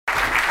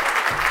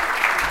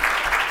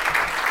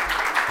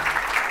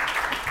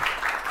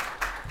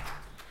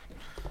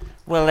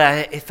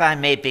Well, if I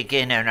may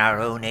begin in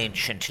our own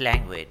ancient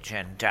language,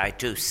 and I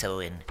do so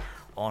in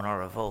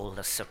honour of all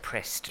the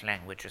suppressed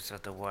languages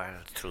of the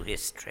world through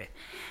history.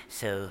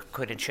 So,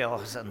 cuireann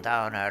seochas an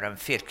dánar an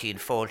fircín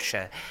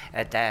fóilse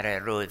a dara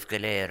roimh go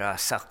léir a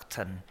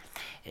sachtan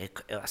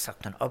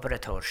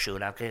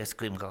obratórsúil agus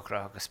cuim go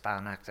agus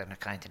spánach ar na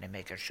cainteanna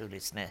méid ar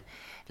siúlis na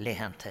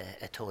léhananta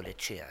atóla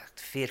tíocht.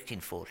 Fircín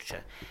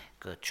fóilse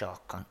go teach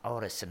an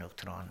áras an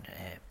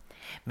Uachtarán.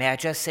 May I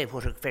just say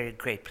what a very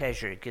great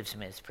pleasure it gives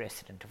me as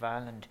President of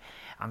Ireland,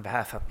 on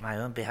behalf of my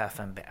own behalf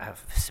and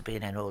behalf of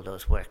Sabina and all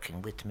those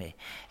working with me,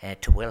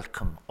 to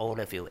welcome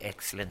all of you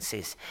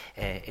excellencies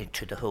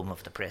into the home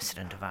of the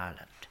President of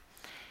Ireland.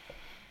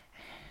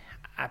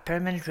 Our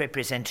permanent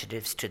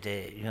representatives to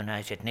the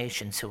United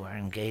Nations who are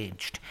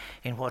engaged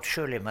in what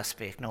surely must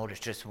be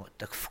acknowledged as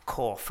the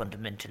core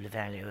fundamental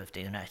value of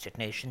the United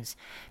Nations,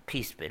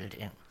 peace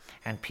building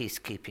and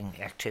peacekeeping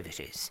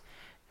activities.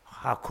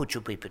 How could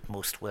you be but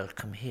most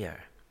welcome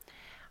here?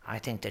 I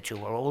think that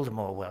you are all the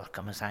more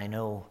welcome as I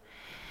know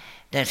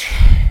that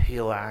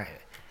you are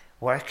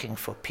working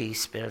for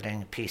peace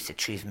building, peace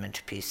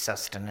achievement, peace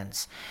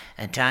sustenance,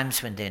 at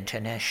times when the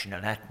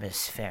international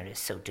atmosphere is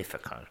so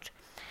difficult,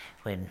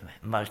 when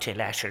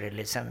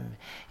multilateralism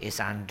is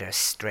under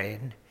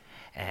strain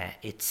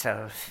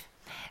itself,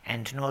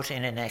 and not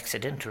in an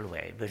accidental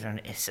way, but in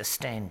a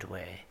sustained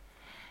way.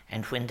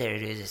 And when there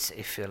is,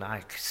 if you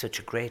like, such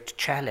a great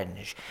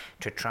challenge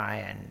to try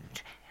and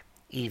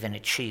even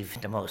achieve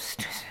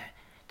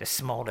the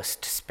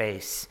smallest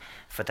space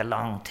for the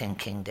long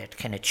thinking that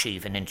can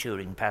achieve an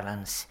enduring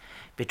balance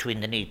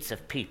between the needs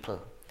of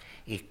people,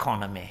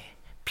 economy,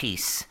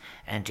 peace,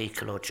 and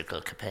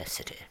ecological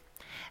capacity.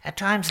 At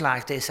times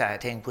like this, I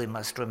think we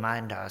must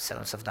remind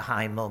ourselves of the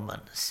high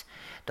moments,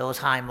 those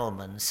high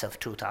moments of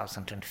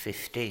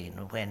 2015,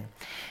 when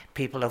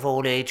people of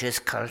all ages,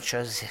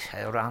 cultures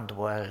around the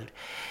world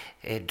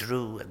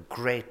drew a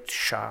great,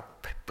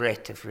 sharp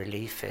breath of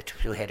relief.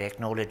 We had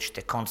acknowledged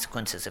the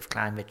consequences of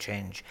climate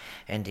change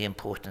and the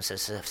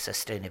importances of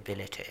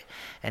sustainability.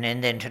 And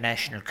in the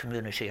international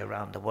community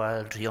around the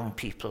world, young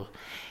people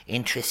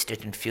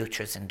interested in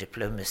futures and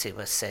diplomacy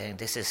were saying,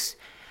 this is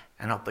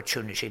an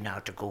opportunity now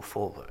to go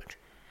forward.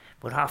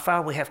 But how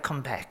far we have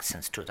come back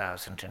since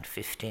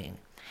 2015.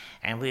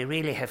 And we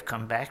really have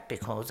come back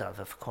because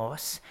of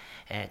course,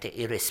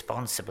 the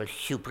irresponsible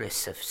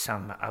hubris of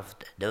some of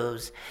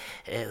those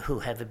who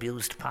have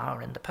abused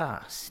power in the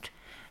past.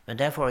 And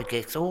therefore it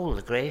gives all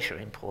the greater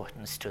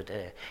importance to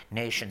the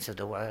nations of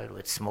the world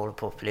with small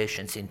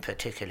populations in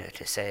particular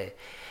to say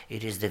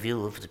it is the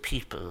view of the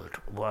peopled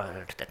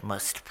world that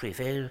must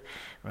prevail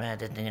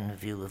rather than the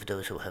view of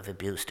those who have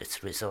abused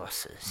its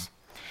resources.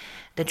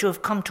 That you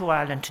have come to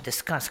Ireland to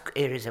discuss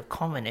areas of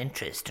common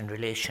interest in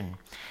relation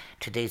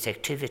to these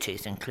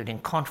activities, including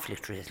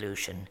conflict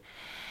resolution,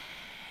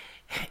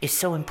 is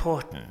so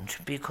important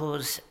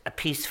because a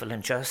peaceful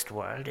and just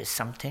world is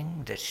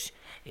something that,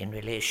 in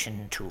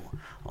relation to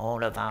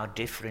all of our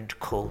different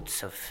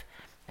codes of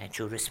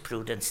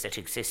jurisprudence that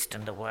exist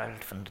in the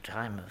world from the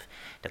time of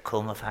the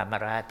Comb of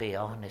Hammurabi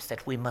on, is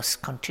that we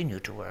must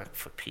continue to work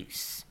for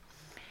peace.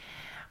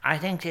 I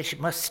think it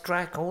must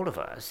strike all of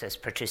us as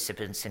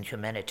participants in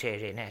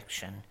humanitarian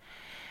action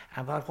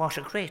about what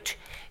a great,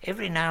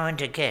 every now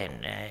and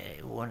again,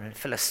 one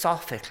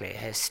philosophically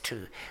has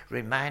to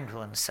remind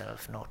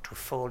oneself not to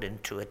fall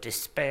into a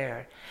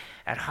despair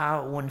at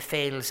how one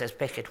fails, as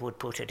Beckett would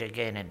put it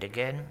again and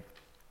again,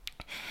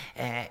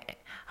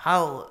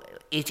 how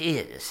it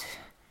is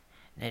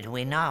that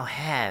we now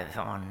have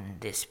on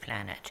this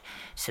planet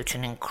such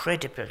an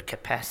incredible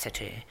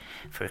capacity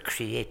for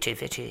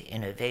creativity,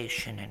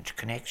 innovation, and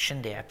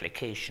connection, the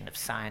application of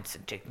science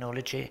and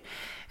technology,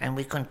 and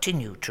we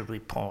continue to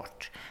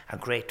report a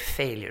great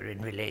failure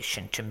in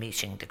relation to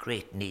meeting the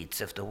great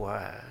needs of the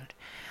world.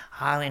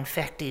 How, in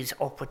fact, these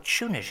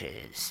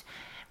opportunities,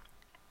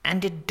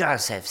 and it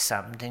does have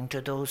something to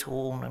those who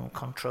own and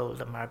control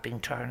them, are being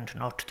turned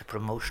not to the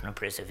promotion and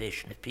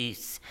preservation of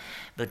peace,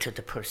 but to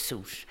the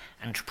pursuit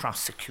and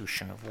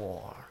prosecution of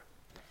war.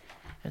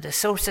 The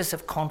sources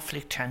of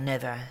conflict are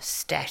never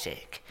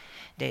static.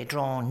 They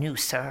draw on new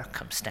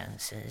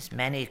circumstances,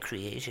 many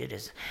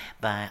created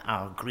by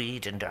our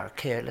greed and our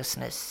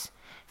carelessness.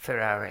 For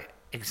our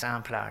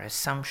example, our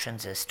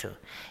assumptions as to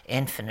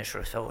infinite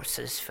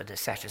resources for the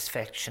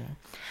satisfaction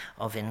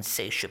of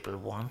insatiable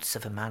wants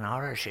of a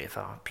minority of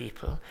our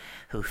people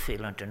who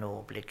feel under no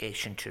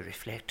obligation to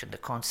reflect on the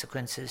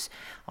consequences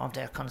of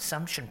their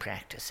consumption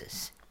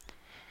practices.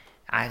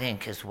 I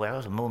think as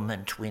well, the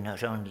moment we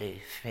not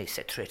only face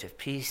a threat of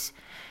peace,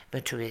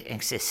 but to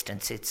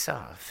existence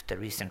itself. The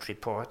recent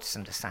reports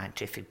in the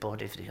scientific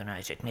body of the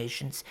United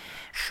Nations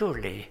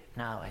surely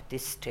now at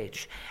this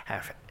stage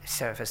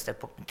serve as the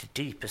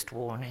deepest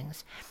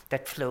warnings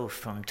that flow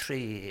from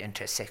three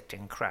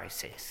intersecting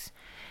crises.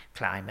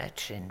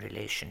 Climate in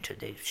relation to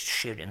the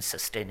sheer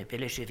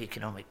unsustainability of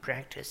economic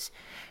practice,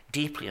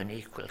 deeply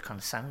unequal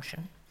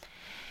consumption,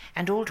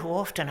 and all too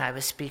often, I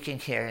was speaking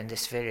here in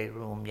this very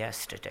room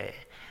yesterday,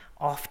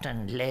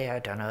 often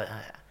layered on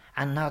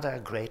Another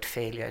great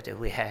failure that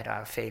we had,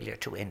 our failure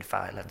to end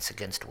violence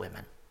against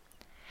women.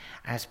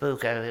 I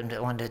spoke on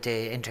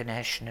the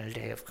International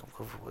Day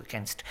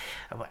against,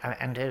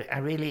 and I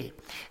really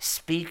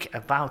speak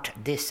about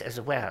this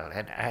as well,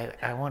 and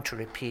I want to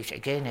repeat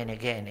again and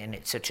again in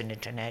such an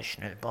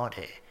international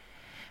body,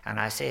 and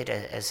I say it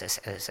as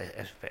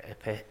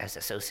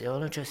a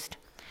sociologist.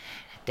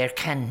 There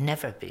can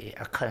never be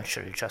a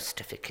cultural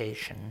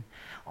justification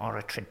or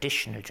a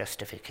traditional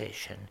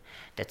justification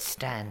that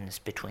stands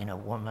between a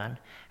woman,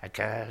 a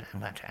girl,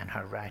 and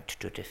her right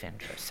to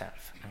defend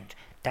herself. And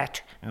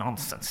that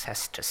nonsense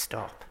has to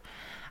stop.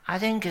 I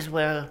think as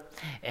well,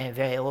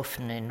 very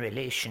often in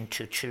relation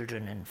to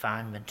children,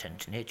 environment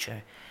and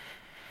nature,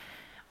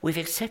 we've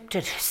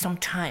accepted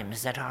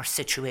sometimes that our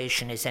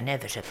situation is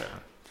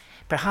inevitable.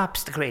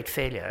 Perhaps the great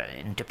failure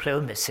in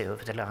diplomacy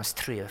over the last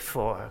 3 or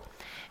 4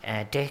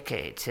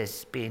 decades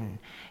has been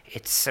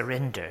its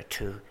surrender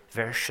to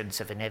versions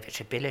of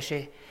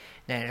inevitability.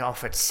 Then it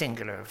offered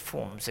singular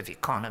forms of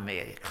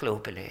economy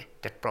globally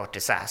that brought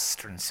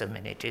disaster in so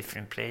many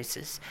different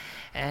places.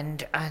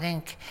 And I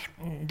think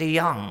the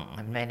young,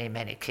 in many,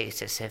 many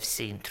cases, have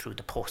seen through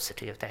the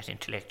paucity of that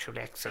intellectual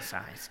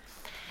exercise.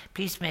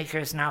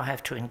 Peacemakers now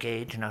have to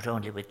engage not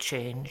only with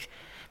change,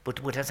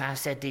 but with, as I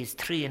said, these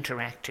 3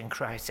 interacting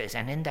crises.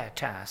 And in that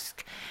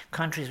task,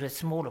 countries with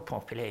smaller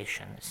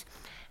populations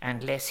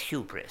and less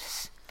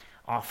hubris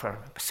offer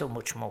so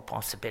much more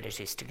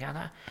possibilities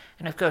together.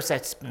 And of course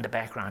that's in the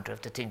background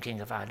of the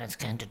Thinking of Ireland's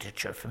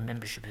candidature for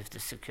membership of the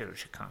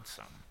Security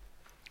Council.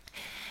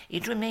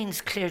 It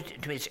remains clear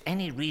to which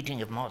any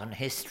reading of modern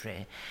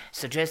history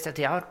suggests that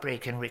the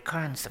outbreak and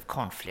recurrence of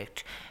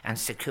conflict and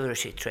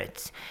security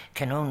threats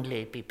can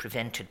only be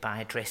prevented by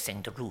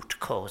addressing the root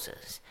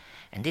causes.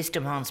 And this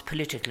demands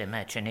political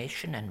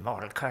imagination and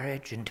moral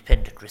courage,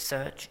 independent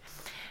research,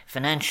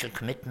 financial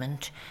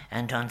commitment,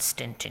 and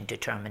unstinting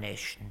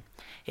determination.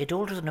 It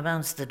also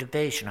demands the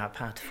debate on our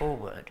path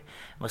forward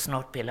must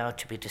not be allowed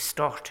to be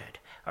distorted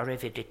or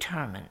even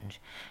determined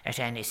at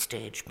any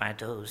stage by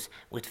those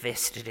with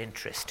vested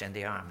interest in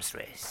the arms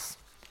race.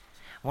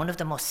 One of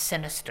the most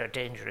sinister,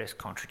 dangerous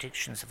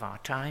contradictions of our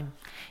time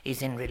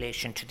is in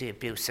relation to the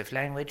abuse of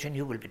language, and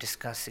you will be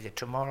discussing it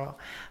tomorrow,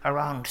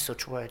 around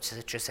such words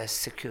such as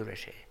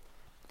security.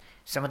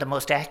 Some of the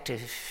most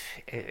active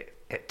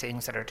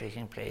things that are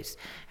taking place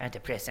at the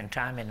present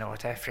time in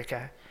North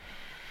Africa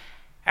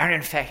are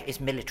in fact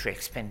is military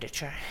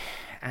expenditure,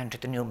 and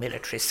the new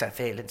military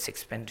surveillance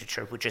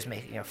expenditure, which is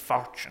making a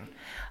fortune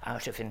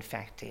out of, in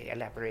fact, the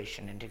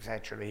elaboration and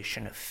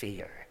exaggeration of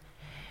fear.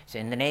 So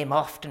in the name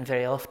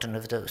very often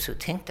of those who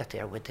think that they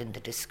are within the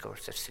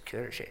discourse of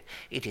security,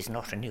 it is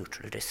not a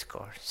neutral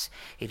discourse.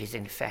 It is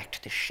in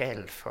fact the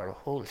shell for a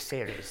whole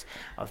series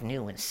of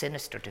new and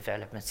sinister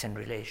developments in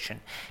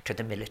relation to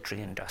the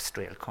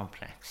military-industrial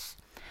complex.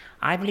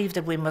 I believe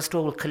that we must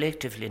all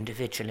collectively,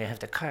 individually, have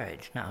the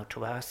courage now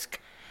to ask,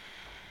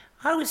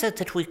 how is it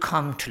that we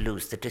come to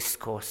lose the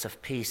discourse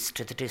of peace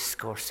to the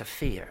discourse of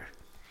fear?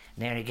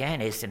 And there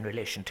again is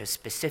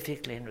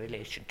specifically in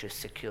relation to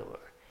secure.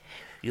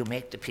 You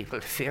make the people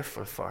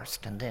fearful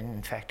first, and then,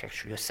 in fact,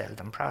 actually you sell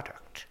them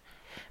product.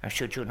 Or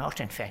should you not,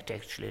 in fact,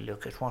 actually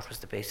look at what was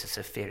the basis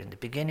of fear in the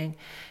beginning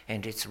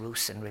and its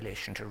roots in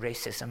relation to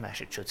racism,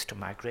 attitudes to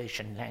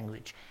migration,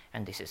 language,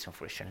 and this is of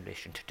course in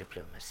relation to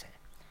diplomacy.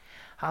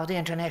 How the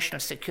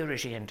international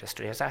security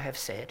industry, as I have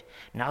said,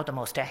 now the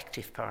most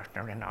active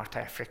partner in North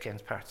Africa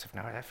and parts of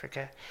North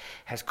Africa,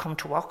 has come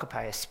to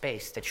occupy a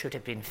space that should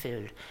have been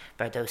filled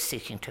by those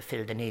seeking to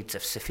fill the needs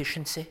of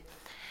sufficiency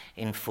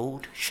in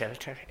food,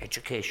 shelter,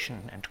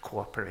 education, and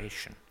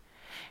cooperation.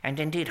 And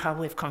indeed how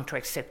we've come to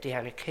accept the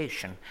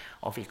allocation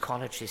of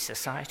ecology,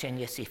 society, and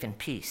yes, even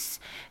peace,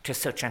 to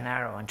such a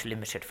narrow and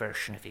limited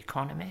version of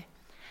economy,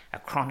 a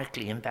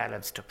chronically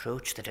imbalanced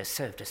approach that has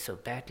served us so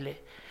badly,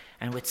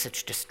 and with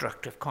such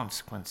destructive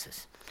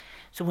consequences.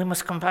 So we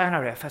must combine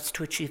our efforts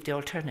to achieve the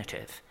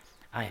alternative.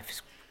 I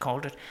have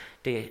called it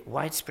the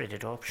widespread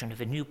adoption of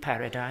a new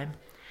paradigm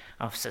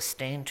of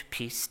sustained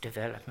peace,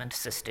 development,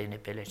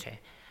 sustainability,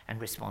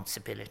 and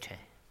responsibility.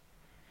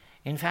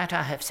 In fact,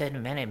 I have said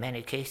in many,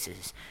 many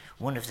cases,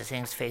 one of the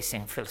things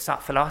facing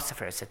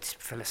philosophers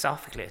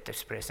philosophically at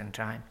this present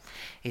time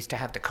is to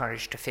have the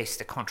courage to face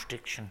the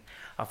contradiction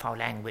of how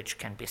language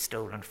can be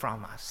stolen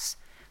from us.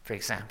 For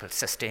example,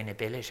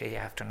 sustainability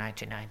after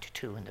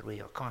 1992 in the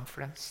Rio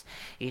Conference,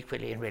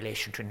 equally in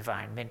relation to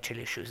environmental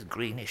issues,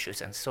 green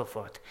issues, and so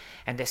forth,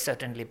 and they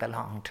suddenly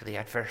belong to the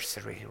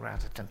adversary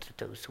rather than to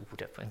those who would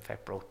have in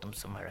fact brought them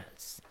somewhere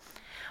else.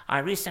 I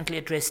recently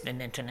addressed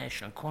an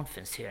international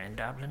conference here in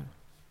Dublin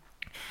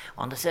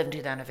on the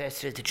 70th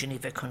anniversary of the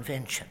Geneva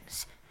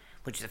Conventions,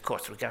 which is of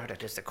course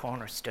regarded as the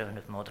cornerstone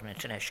of modern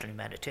international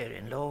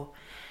humanitarian law,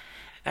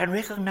 and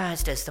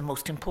recognised as the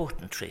most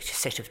important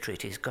set of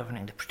treaties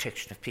governing the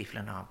protection of people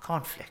in armed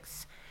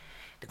conflicts.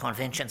 The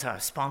conventions are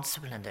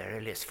responsible in their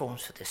earliest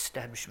forms for the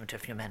establishment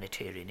of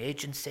humanitarian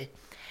agency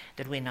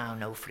that we now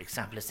know, for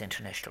example, as the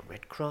International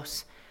Red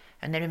Cross,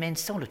 and they remain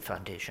solid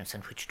foundations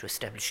on which to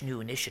establish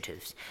new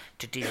initiatives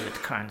to deal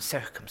with current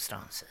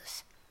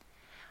circumstances.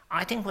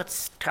 I think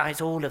what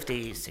ties all of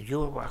these,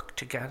 your work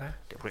together,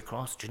 the Red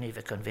Cross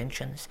Geneva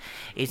Conventions,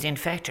 is in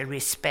fact a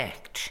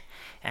respect,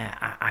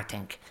 I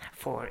think,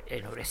 for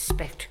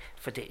respect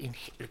for the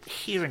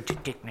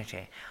inherent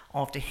dignity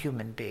of the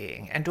human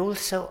being, and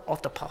also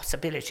of the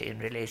possibility in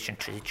relation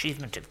to the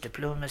achievement of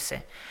diplomacy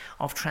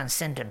of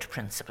transcendent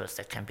principles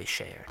that can be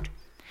shared.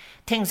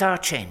 Things are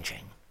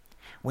changing.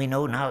 We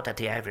know now that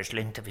the average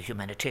length of a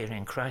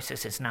humanitarian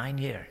crisis is 9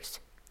 years.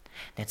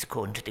 That's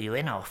according to the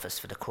UN Office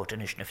for the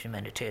Coordination of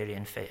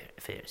Humanitarian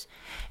Affairs.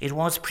 It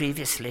was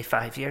previously,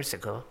 5 years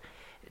ago,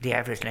 the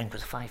average length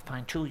was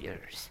 5.2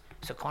 years.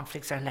 So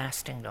conflicts are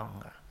lasting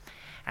longer.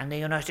 And the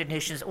United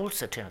Nations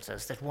also tells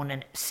us that 1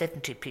 in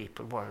 70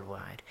 people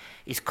worldwide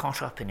is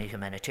caught up in a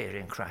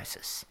humanitarian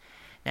crisis.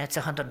 That's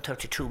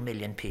 132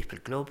 million people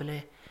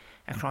globally,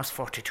 across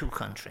 42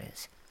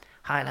 countries,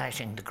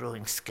 highlighting the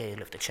growing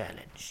scale of the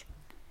challenge.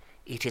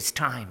 It is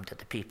time that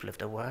the people of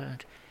the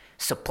world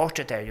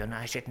supported their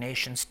United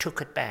Nations,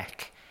 took it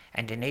back,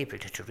 and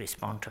enabled it to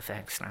respond to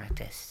facts like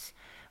this.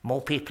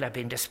 More people are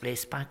being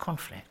displaced by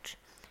conflict.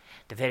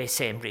 The very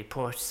same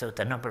report showed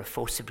the number of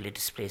forcibly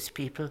displaced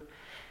people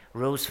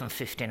rose from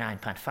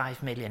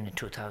 59.5 million in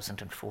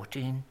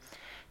 2014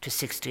 to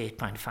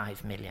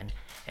 68.5 million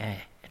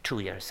 2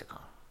 years ago.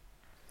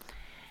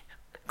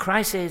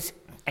 Crises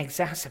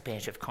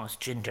exacerbate, of course,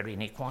 gender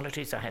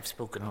inequalities. I have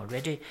spoken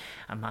already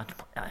about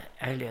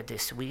earlier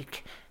this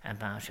week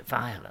about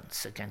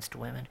violence against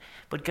women.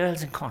 But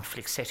girls in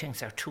conflict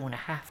settings are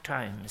 2.5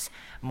 times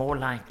more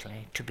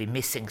likely to be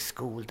missing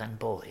school than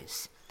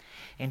boys.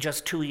 In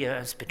just 2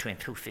 years, between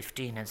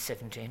 2015 and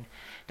 2017,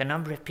 the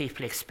number of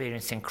people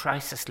experiencing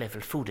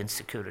crisis-level food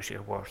insecurity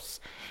or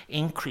worse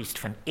increased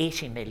from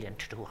 80 million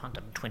to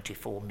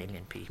 224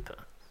 million people.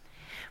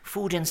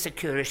 Food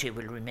insecurity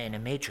will remain a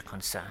major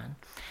concern,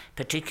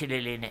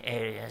 particularly in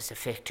areas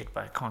affected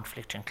by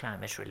conflict and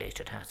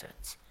climate-related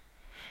hazards.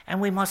 And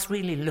we must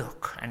really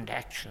look at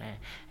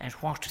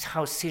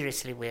how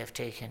seriously we have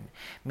taken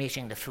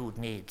meeting the food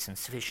needs and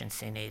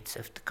sufficiency needs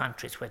of the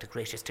countries where the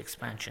greatest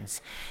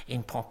expansions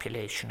in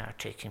population are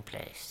taking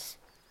place.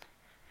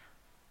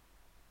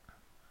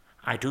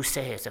 I do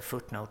say as a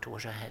footnote to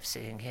what I have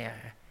saying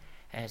here,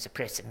 as a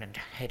President,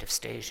 Head of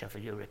State of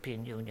a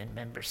European Union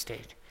member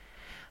state,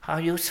 how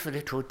useful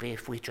it would be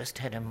if we just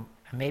had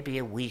maybe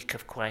a week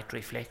of quiet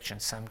reflection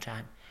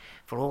sometime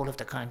for all of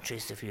the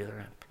countries of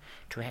Europe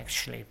to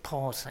actually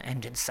pause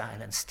and in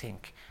silence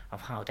think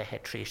of how they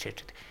had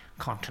treated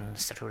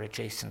continents that were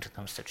adjacent to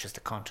them, such as the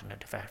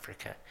continent of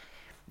Africa.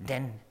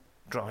 Then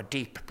draw a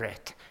deep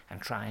breath and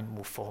try and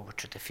move forward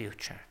to the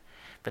future.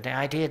 But the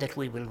idea that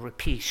we will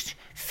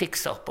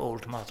fix up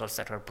old models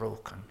that are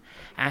broken,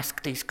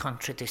 ask these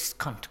countries, this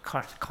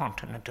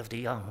continent of the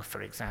young,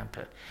 for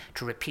example,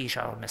 to repeat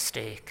our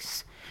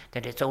mistakes,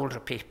 that its older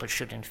people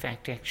should in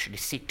fact actually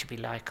seek to be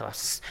like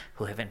us,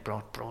 who haven't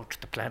brought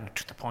the planet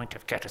to the point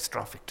of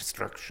catastrophic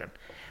destruction.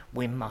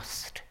 We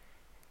must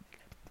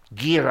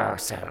gear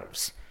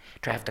ourselves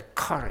to have the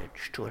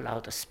courage to allow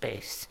the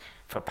space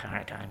for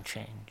paradigm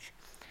change.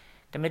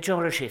 The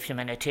majority of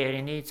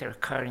humanitarian needs are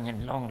occurring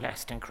in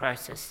long-lasting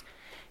crises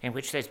in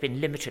which there's been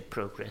limited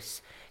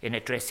progress in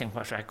addressing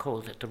what I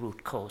call the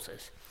root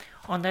causes.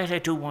 On that, I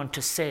do want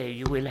to say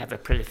you will have a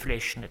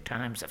proliferation at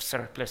times of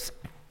surplus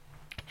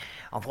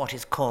of what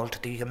is called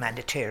the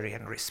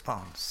humanitarian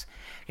response.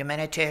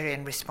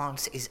 Humanitarian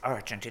response is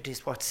urgent. It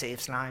is what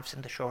saves lives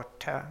in the short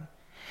term.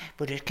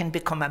 But it can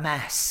become a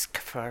mask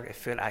for,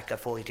 if you like,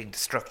 avoiding the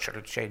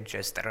structural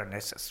changes that are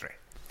necessary.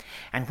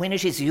 And when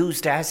it is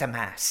used as a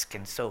mask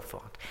and so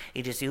forth,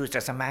 it is used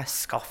as a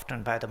mask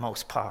often by the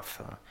most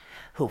powerful,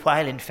 who,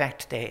 while in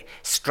fact the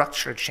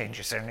structural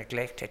changes are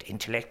neglected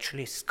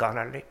intellectually,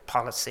 scholarly,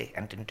 policy,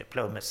 and in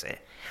diplomacy,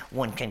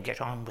 one can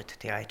get on with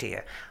the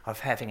idea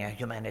of having a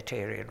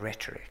humanitarian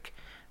rhetoric.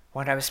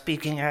 What I was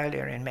speaking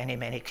earlier, in many,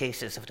 many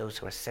cases of those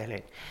who are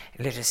selling,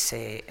 let us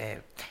say,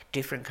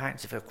 different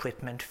kinds of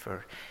equipment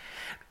for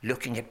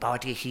looking at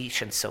body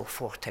heat and so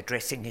forth,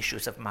 addressing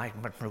issues of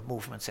migrant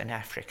movements in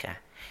Africa,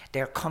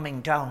 they're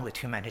coming down with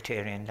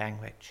humanitarian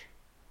language.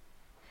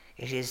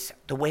 It is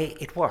the way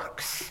it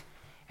works,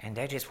 and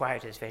that is why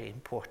it is very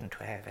important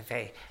to have a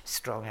very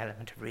strong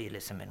element of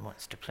realism in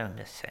one's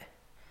diplomacy.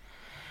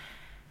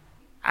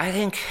 I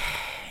think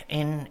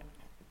in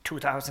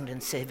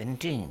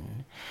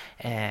 2017,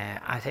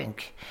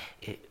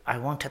 I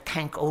want to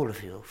thank all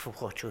of you for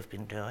what you've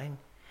been doing.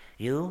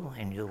 You,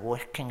 and you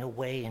working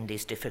away in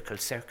these difficult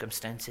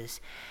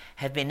circumstances,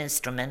 have been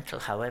instrumental,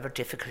 however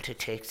difficult it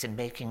takes, in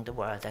making the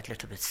world that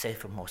little bit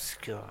safer, more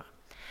secure.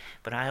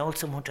 But I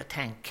also want to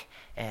thank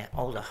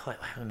all the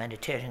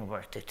humanitarian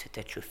work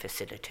that you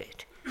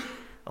facilitate.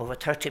 Over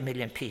 30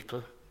 million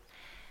people,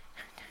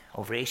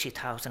 over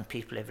 80,000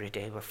 people every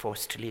day were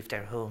forced to leave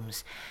their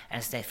homes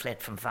as they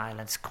fled from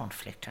violence,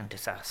 conflict, and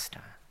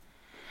disaster.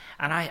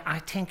 And I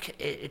think,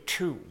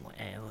 too,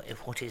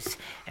 what is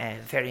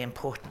very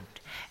important,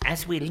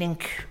 as we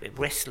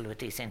wrestle with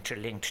these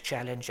interlinked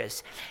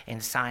challenges in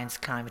science,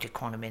 climate,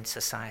 economy, and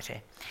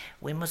society,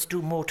 we must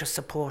do more to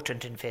support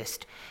and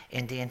invest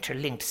in the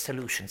interlinked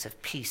solutions of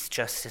peace,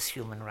 justice,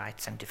 human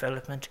rights, and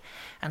development,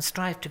 and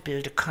strive to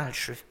build a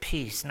culture of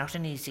peace, not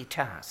an easy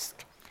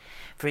task.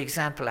 For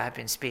example, I've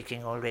been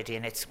speaking already,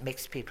 and it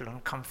makes people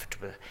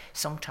uncomfortable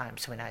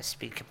sometimes when I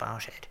speak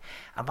about it,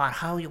 about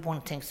how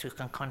one thinks we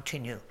can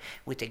continue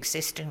with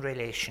existing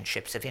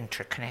relationships of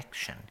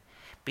interconnection,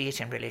 be it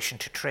in relation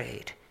to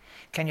trade.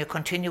 Can you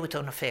continue with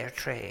unfair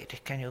trade?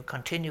 Can you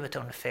continue with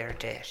unfair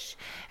debt?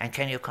 And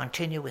can you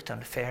continue with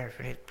unfair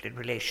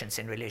relations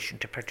in relation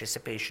to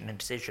participation in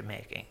decision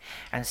making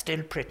and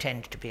still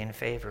pretend to be in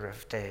favour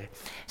of the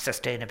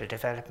Sustainable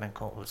Development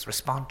Goals,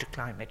 respond to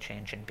climate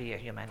change, and be a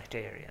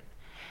humanitarian?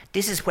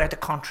 This is where the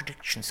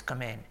contradictions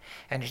come in,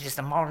 and it is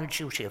the moral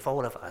duty of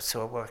all of us who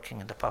are working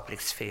in the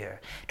public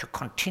sphere to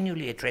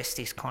continually address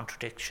these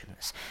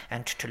contradictions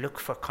and to look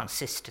for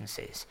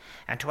consistencies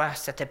and to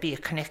ask that there be a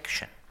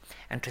connection,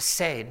 and to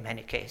say in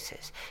many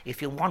cases,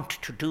 if you want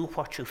to do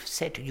what you've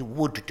said you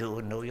would do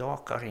in New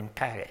York or in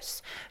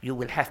Paris, you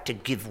will have to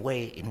give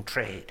way in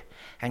trade.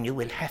 And you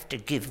will have to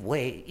give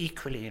way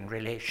equally in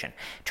relation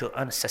to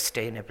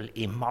unsustainable,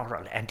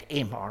 immoral and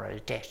amoral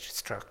debt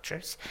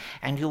structures.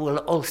 And you will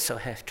also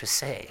have to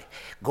say,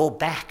 go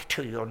back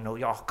to your New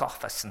York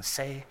office and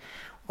say,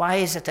 why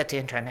is it that the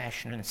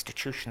international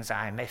institutions,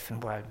 IMF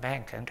and World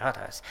Bank and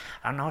others,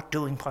 are not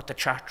doing what the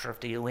Charter of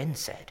the UN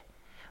said?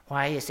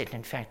 Why is it,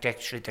 in fact,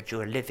 actually that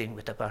you are living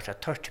with about a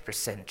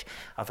 30%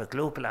 of a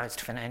globalized,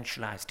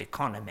 financialized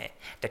economy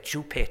that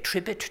you pay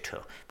tribute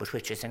to, but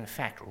which is, in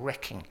fact,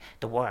 wrecking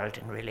the world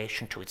in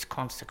relation to its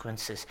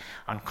consequences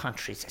on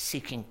countries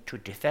seeking to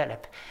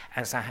develop,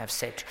 as I have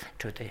said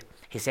to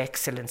His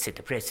Excellency,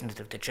 the President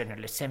of the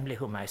General Assembly,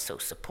 whom I so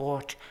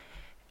support,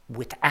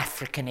 with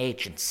African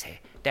agency.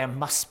 There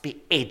must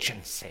be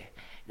agency,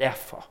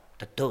 therefore,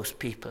 that those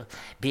people,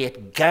 be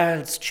it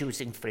girls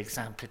choosing, for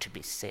example, to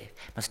be safe,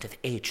 must have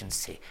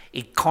agency,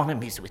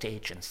 economies with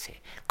agency,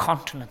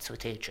 continents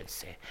with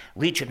agency,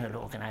 regional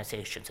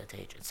organizations with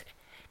agency.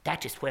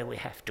 That is where we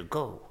have to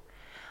go.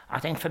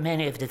 I think for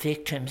many of the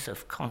victims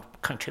of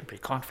contemporary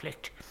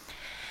conflict,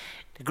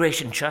 the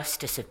great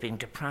injustice of being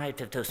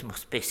deprived of those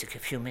most basic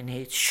of human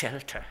needs,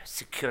 shelter,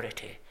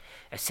 security,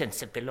 a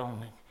sense of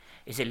belonging,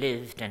 is a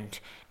lived and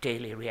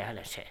daily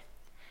reality.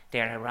 They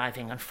are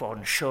arriving on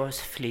foreign shores,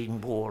 fleeing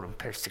war and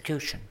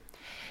persecution.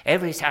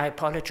 I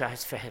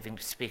apologize for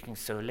speaking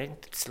so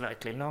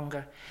slightly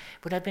longer,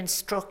 but I've been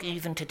struck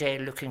even today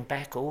looking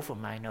back over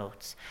my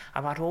notes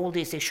about all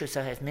these issues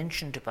I have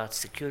mentioned about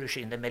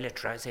security and the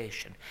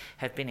militarization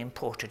have been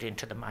imported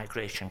into the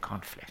migration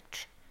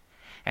conflict.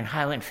 And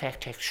how, in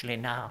fact, actually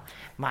now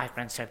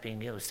migrants are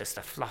being used as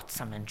the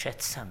flotsam and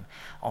jetsam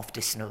of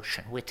this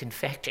notion, with, in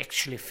fact,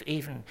 actually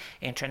even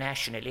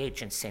international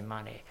agency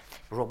money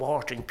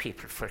rewarding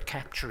people for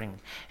capturing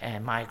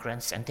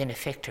migrants and then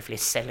effectively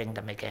selling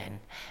them again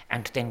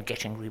and then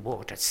getting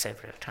rewarded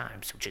several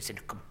times, which is a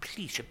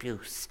complete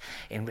abuse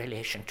in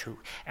relation to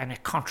and a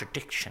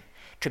contradiction.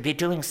 To be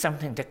doing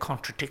something that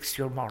contradicts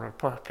your moral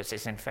purpose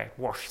is, in fact,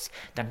 worse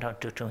than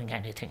not doing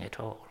anything at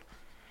all.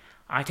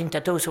 I think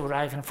that those who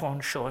arrive on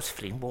foreign shores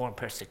fleeing war and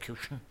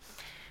persecution,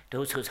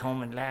 those whose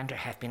home and land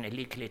have been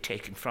illegally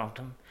taken from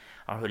them,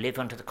 or who live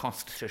under the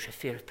constitutional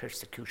fear of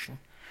persecution,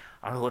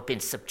 or who have been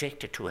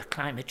subjected to a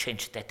climate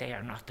change that they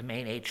are not the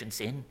main agents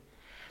in,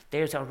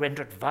 theirs are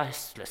rendered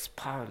voiceless,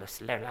 powerless,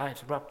 their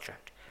lives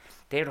ruptured.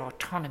 Their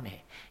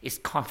autonomy is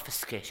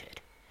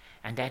confiscated.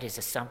 And that is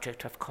a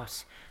subject, of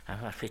course,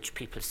 about which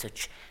people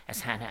such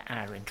as Hannah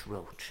Arendt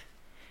wrote.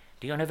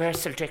 The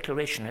Universal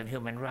Declaration of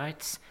Human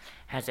Rights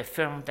has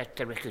affirmed that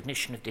the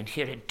recognition of the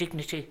inherent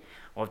dignity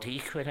or the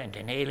equal and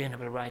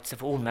inalienable rights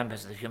of all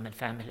members of the human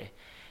family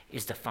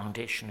is the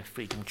foundation of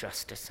freedom,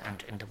 justice,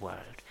 and in the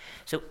world.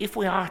 So if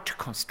we are to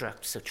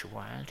construct such a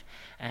world,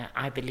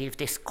 I believe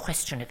this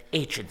question of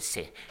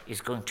agency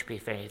is going to be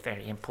very,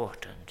 very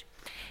important.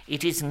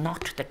 It is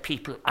not that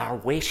people are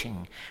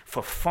waiting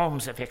for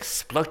forms of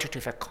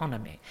exploitative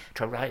economy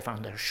to arrive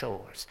on their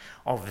shores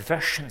or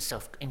versions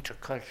of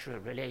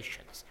intercultural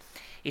relations.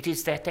 It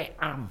is that they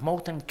are more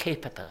than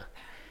capable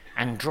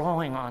and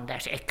drawing on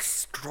that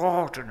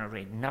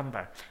extraordinary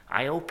number.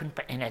 I opened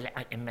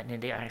in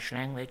the Irish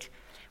language,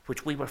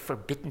 which we were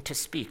forbidden to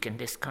speak in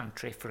this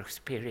country for a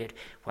period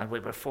while we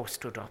were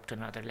forced to adopt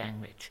another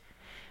language.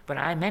 But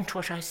I meant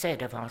what I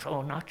said about,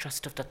 not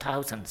just of the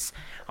thousands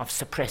of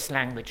suppressed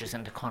languages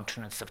in the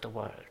continents of the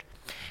world,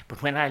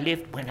 but when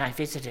I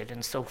visited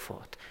and so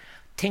forth,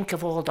 think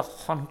of all the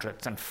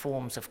hundreds and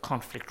forms of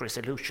conflict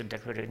resolution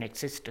that were in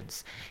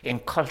existence in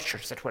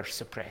cultures that were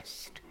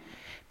suppressed.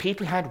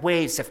 People had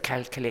ways of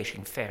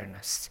calculating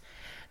fairness.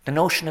 The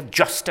notion of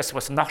justice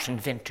was not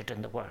invented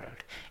in the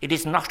world. It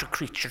is not a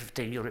creature of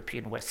the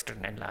European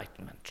Western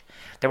Enlightenment.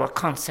 There were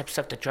concepts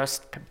of the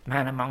just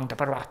man among the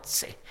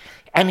Barazzi.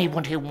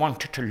 Anyone who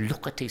wanted to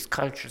look at these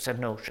cultures and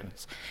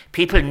notions,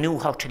 people knew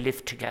how to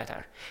live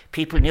together.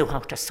 People knew how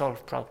to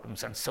solve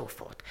problems and so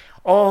forth.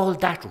 All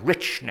that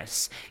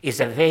richness is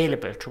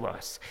available to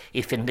us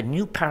if in the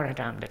new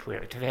paradigm that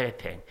we're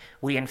developing,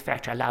 we in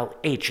fact allow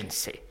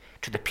agency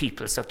to the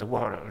peoples of the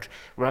world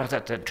rather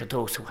than to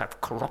those who have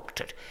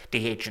corrupted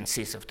the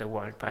agencies of the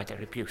world by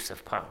their abuse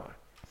of power.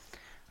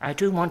 I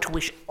do want to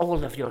wish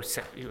all of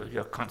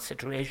your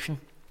consideration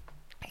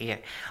here.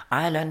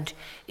 Ireland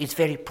is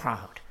very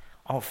proud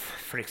of,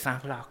 for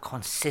example, our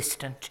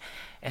consistent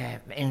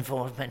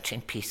involvement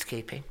in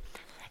peacekeeping.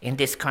 In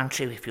this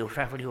country, if you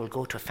travel, you will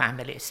go to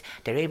families.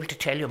 They're able to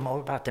tell you more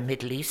about the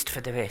Middle East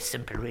for the very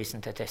simple reason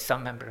that there's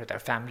some member of their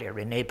family or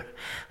a neighbour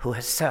who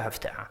has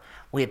served there.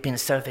 We have been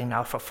serving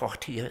now for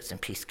 40 years in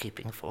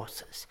peacekeeping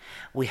forces.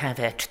 We have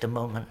at the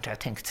moment, I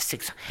think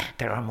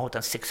there are more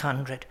than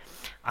 600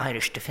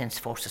 Irish Defence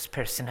Forces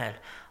personnel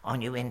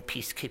on UN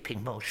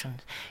peacekeeping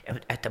missions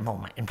at the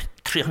moment, and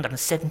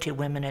 370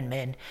 women and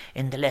men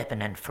in the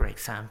Lebanon, for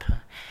example.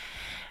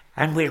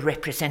 And we're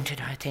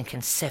represented, I think,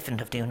 in 7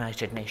 of the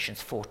United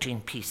Nations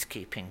 14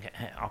 peacekeeping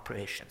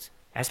operations.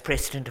 As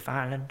President of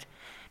Ireland,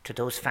 to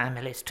those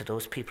families, to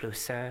those people who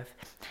serve,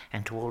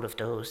 and to all of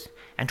those,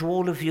 and to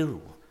all of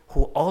you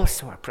who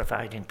also are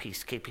providing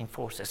peacekeeping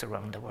forces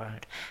around the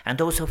world, and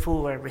those of you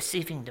who are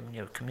receiving them in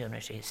your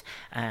communities,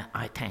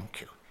 I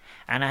thank you.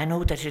 And I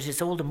know that it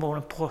is all the more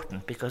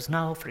important because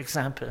now, for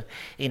example,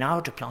 in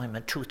our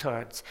deployment,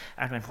 2/3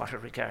 are in what are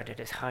regarded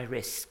as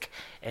high-risk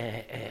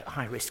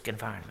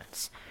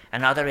environments.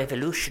 Another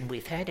evolution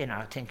we've had in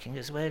our thinking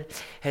as well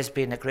has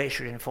been a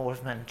greater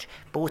involvement,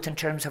 both in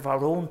terms of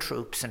our own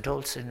troops and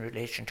also in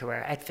relation to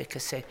our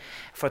advocacy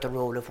for the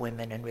role of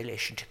women in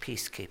relation to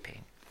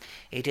peacekeeping.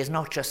 It is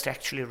not just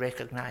actually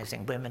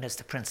recognising women as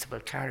the principal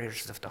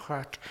carriers of the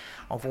heart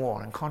of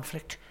war and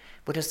conflict,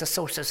 but as the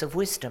sources of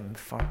wisdom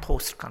for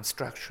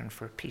post-construction,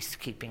 for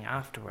peacekeeping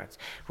afterwards,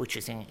 which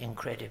is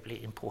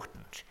incredibly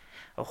important.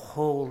 A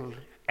whole,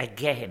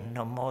 again,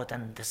 no more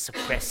than the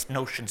suppressed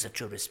notions of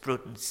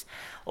jurisprudence,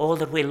 all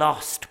that we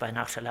lost by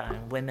not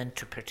allowing women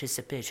to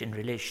participate in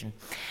relation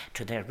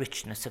to their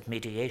richness of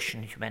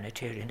mediation,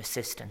 humanitarian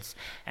assistance,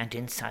 and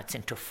insights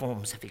into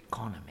forms of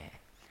economy.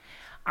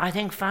 I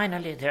think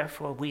finally,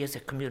 therefore, we as a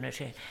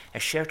community,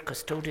 as shared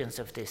custodians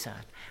of this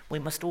art, we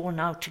must all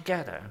now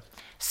together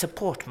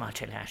support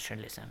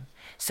multilateralism,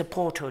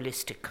 support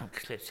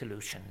holistic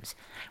solutions.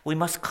 We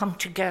must come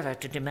together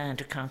to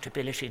demand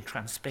accountability and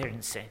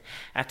transparency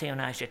at the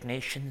United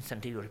Nations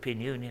and the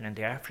European Union and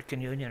the African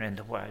Union and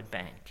the World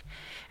Bank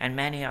and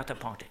many other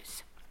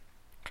bodies.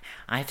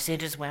 I've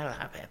said as well,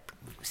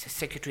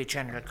 Secretary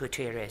General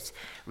Guterres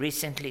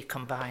recently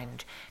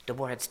combined the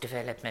words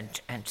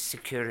development and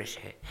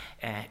security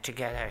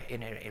together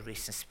in a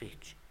recent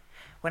speech.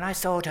 When I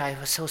saw it, I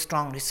was so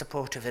strongly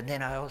supportive, and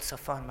then I also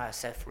found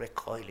myself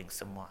recoiling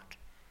somewhat.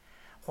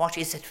 What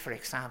is it, for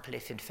example,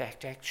 if in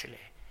fact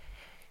actually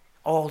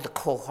all the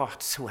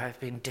cohorts who have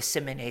been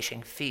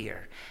disseminating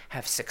fear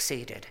have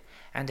succeeded,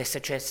 and they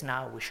suggest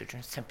now we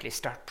should simply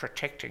start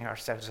protecting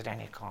ourselves at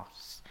any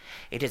cost?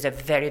 It is a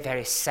very,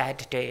 very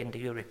sad day in the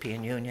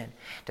European Union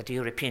that the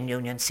European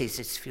Union sees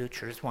its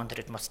future as one that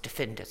it must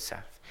defend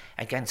itself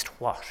against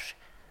what?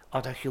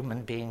 Other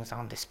human beings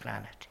on this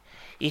planet.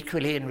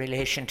 Equally in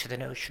relation to the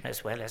notion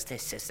as well as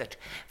this is that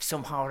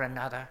somehow or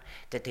another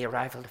that the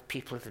arrival of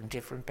people from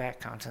different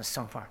backgrounds and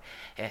somehow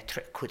it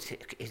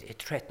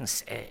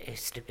threatens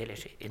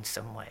stability in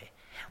some way.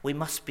 We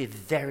must be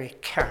very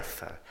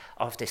careful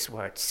of this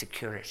word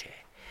security.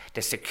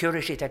 The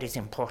security that is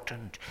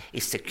important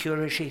is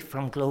security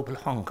from global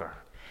hunger,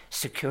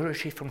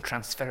 security from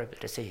transferable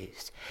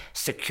disease,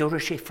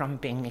 security from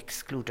being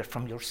excluded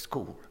from your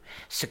school,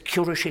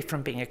 security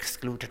from being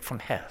excluded from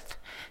health,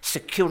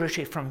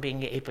 security from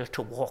being able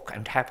to walk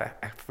and have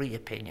a free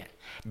opinion.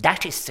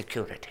 That is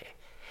security.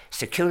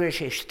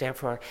 Security,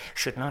 therefore,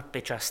 should not be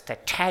just the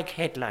tag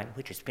headline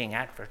which is being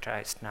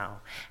advertised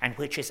now and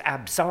which is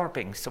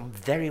absorbing some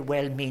very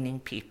well-meaning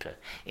people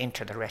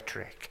into the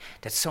rhetoric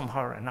that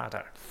somehow or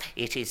another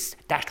it is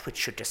that which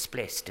should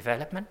displace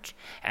development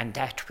and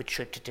that which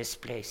should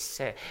displace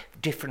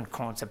different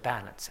kinds of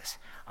balances.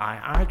 I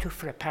argue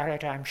for a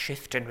paradigm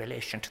shift in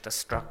relation to the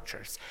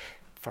structures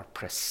for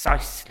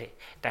precisely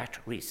that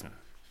reason.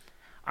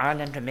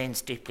 Ireland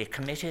remains deeply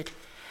committed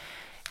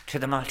to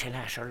the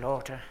multilateral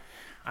order.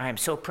 I am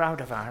so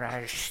proud of our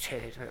Irish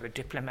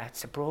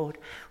diplomats abroad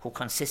who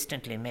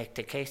consistently make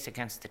the case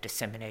against the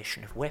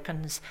dissemination of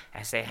weapons,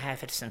 as they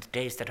have it since the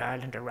days that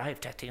Ireland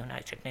arrived at the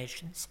United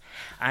Nations.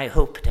 I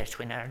hope that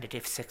when Ireland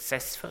is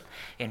successful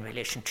in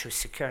relation to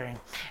securing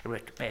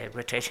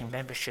rotating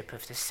membership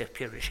of the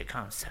Security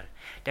Council,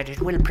 that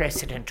it will,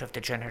 President of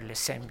the General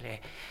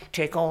Assembly,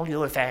 take all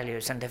your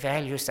values and the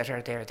values that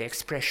are there, the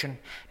expression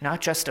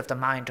not just of the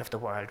mind of the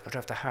world, but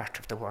of the heart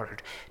of the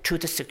world, to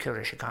the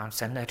Security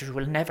Council, and that it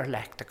will never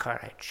lack lack the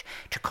courage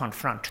to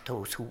confront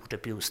those who would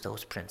abuse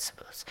those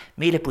principles.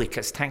 Míle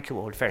buíochas, thank you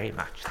all very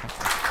much. Thank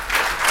you.